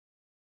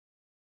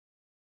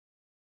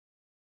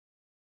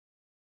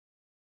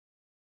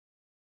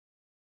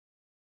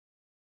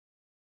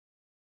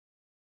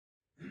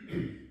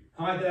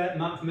Hi there,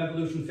 Matt from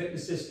Evolution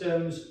Fitness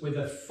Systems with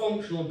a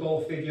functional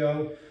golf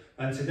video,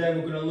 and today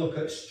we're going to look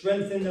at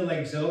strengthening the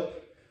legs up,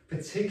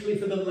 particularly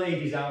for the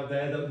ladies out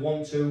there that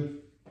want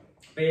to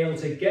be able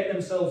to get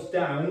themselves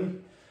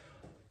down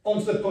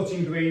onto the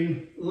putting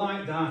green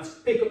like that,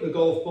 pick up the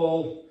golf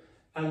ball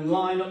and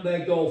line up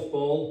their golf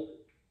ball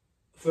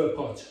for a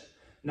putt.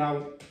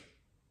 Now,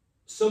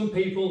 some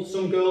people,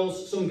 some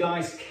girls, some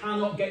guys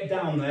cannot get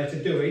down there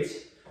to do it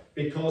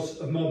because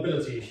of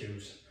mobility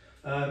issues.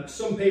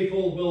 Some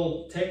people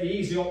will take the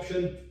easy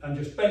option and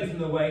just bend from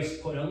the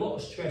waist, putting a lot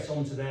of stress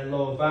onto their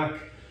lower back,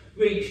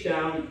 reach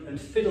down and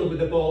fiddle with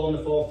the ball on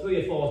the floor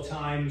 3 or 4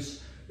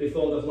 times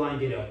before they've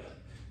lined it up,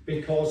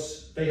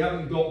 because they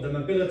haven't got the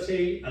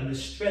mobility and the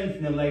strength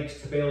in the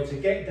legs to be able to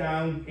get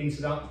down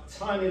into that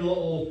tiny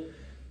little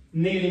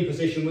kneeling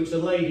position, which the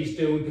ladies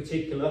do in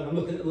particular. I'm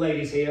looking at the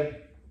ladies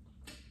here.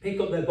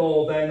 Pick up their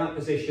ball there in that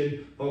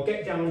position, or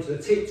get down onto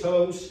the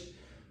tiptoes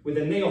with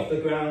the knee off the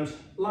ground,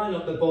 line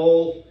up the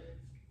ball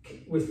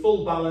with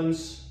full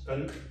balance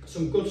and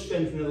some good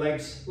strength in the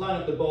legs, line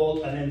up the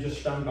ball and then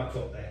just stand back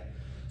up there.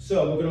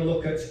 So we're going to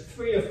look at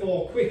 3 or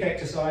 4 quick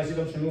exercises.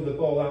 I'm just going to move the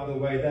ball out of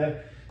the way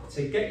there,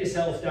 to get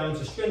yourself down,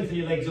 to strengthen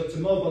your legs up, to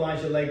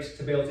mobilise your legs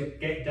to be able to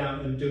get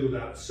down and do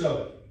that.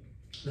 So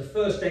the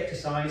first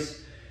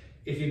exercise,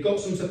 if you've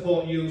got some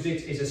support, use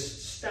it, is a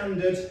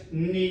standard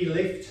knee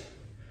lift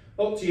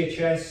up to your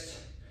chest,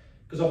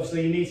 because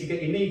obviously you need to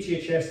get your knee to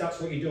your chest. That's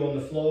what you do on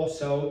the floor.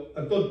 So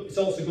it's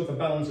also good for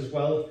balance as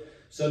well.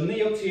 So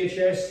knee up to your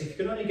chest. If you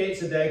can only get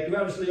to there,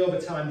 gradually over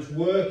time, just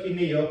work your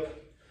knee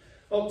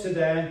up to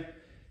there.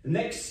 The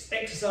next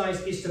exercise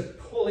is to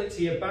pull it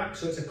to your back,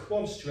 so it's a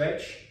quad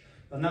stretch,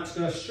 and that's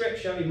going to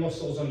stretch out your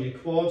muscles on your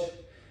quad.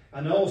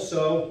 And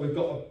also we've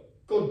got a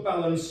good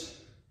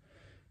balance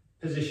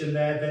position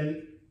there.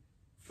 Then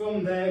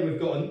from there we've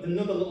got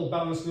another little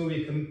balance move.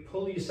 You can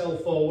pull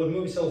yourself forward,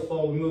 move yourself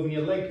forward, moving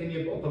your leg and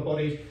your upper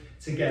body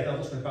together. I've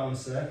lost my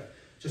balance there.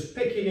 Just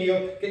pick your knee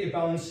up, get your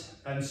balance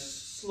and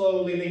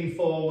slowly lean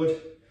forward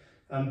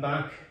and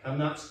back,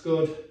 and that's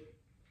good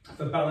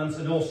for balance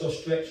and also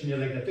stretching your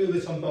leg. I do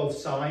this on both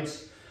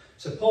sides.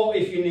 Support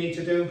if you need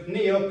to do,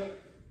 knee up,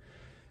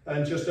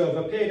 and just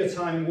over a period of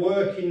time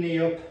work your knee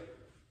up.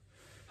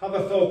 Have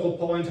a focal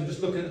point. I'm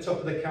just looking at the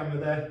top of the camera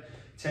there.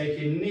 Take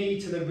your knee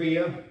to the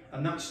rear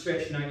and that's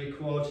stretching out your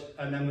quad,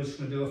 and then we're just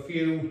going to do a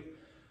few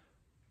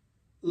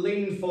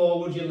lean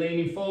forward. You're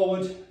leaning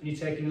forward and you're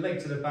taking your leg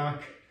to the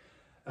back,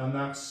 and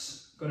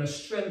that's going to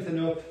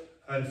strengthen up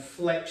and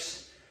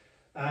flex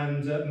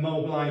and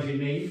mobilise your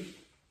knee.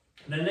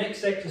 The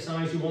next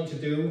exercise you want to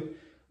do,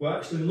 we're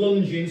actually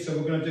lunging, so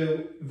we're going to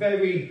do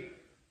very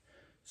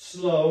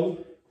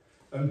slow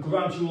and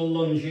gradual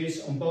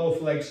lunges on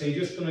both legs. So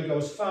you're just going to go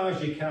as far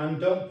as you can,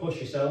 don't push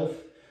yourself,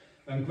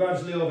 and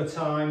gradually over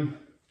time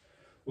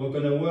we're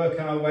going to work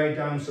our way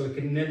down so we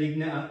can nearly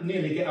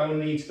get our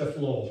knee to the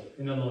floor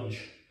in a lunge.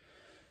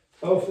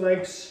 Both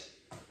legs,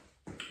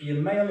 you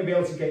may only be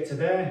able to get to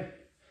there,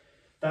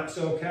 that's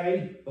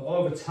okay, but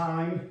over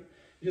time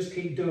you just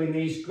keep doing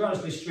these,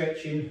 gradually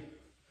stretching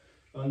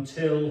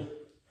until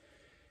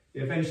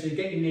you eventually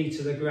get your knee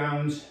to the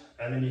ground,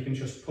 and then you can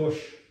just push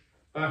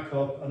back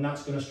up, and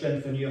that's going to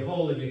strengthen your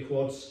whole of your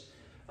quads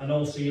and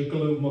also your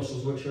glute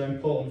muscles, which are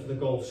important for the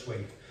golf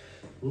swing.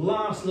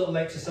 Last little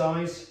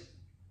exercise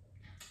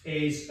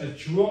is a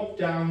drop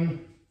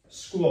down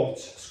squat,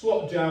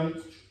 drop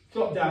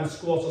down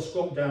squat or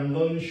squat down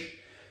lunge,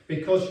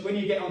 because when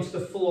you get onto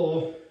the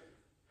floor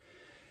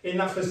in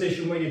that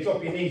position where you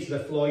drop your knee to the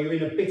floor, you're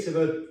in a bit of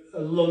a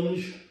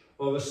lunge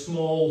or a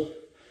small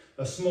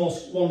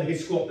one-legged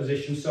squat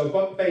position.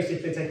 So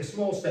basically take a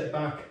small step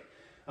back,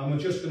 and we're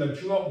just going to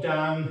drop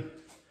down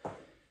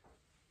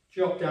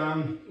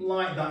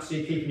like that, so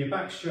you're keeping your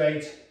back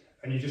straight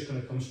and you're just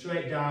going to come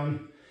straight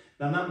down.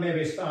 Now that may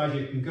be as far as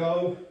you can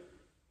go.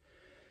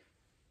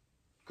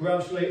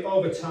 Gradually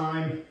over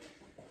time,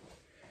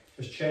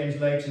 just change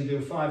legs and do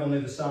 5 on the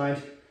other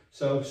side.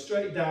 So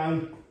straight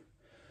down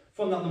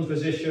from that lunge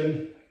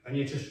position, and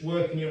you're just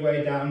working your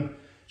way down,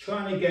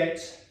 trying to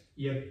get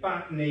your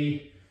back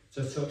knee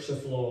to touch the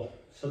floor.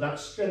 So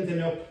that's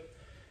strengthening up,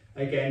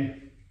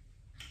 again,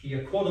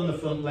 your quad on the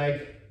front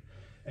leg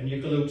and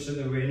your glutes at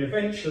the rear. And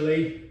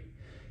eventually,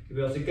 you'll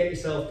be able to get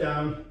yourself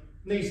down,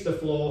 knees to the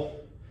floor,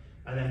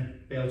 and then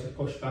be able to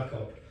push back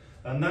up.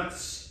 And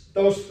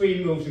those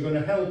 3 moves are going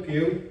to help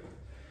you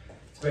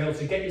to be able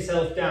to get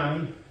yourself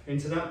down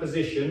into that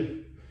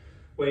position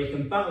where you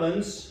can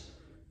balance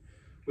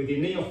with your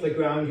knee off the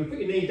ground. You put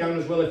your knee down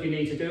as well if you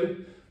need to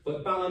do,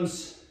 but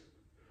balance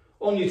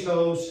on your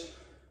toes,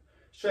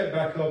 straight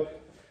back up,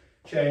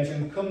 change,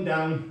 and come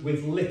down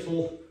with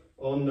little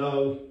or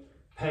no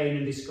pain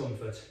and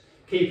discomfort.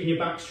 Keeping your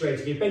back straight.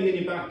 If you're bending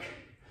your back,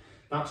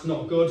 that's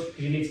not good,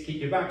 because you need to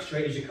keep your back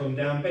straight as you come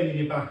down. Bending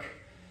your back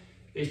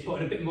is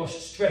putting a bit more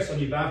stress on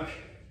your back.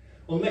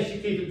 Unless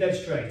you keep it dead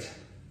straight,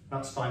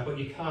 that's fine, but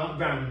you can't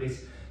round it.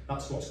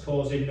 That's what's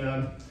causing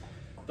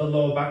the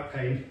lower back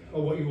pain,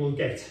 or what you will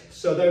get.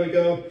 So there we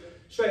go.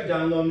 straight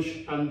down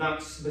lunge, and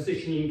that's the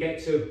position you can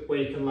get to where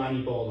you can line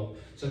your ball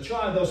up. So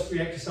try those 3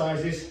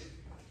 exercises,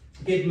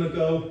 give them a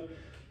go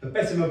for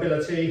better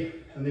mobility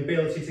and the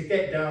ability to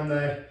get down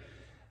there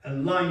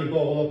and line your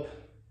ball up,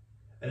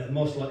 and at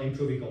most likely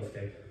improve your golf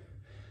game.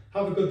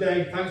 Have a good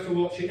day, thanks for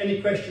watching.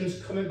 Any questions,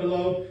 comment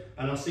below,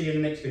 and I'll see you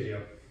in the next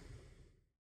video.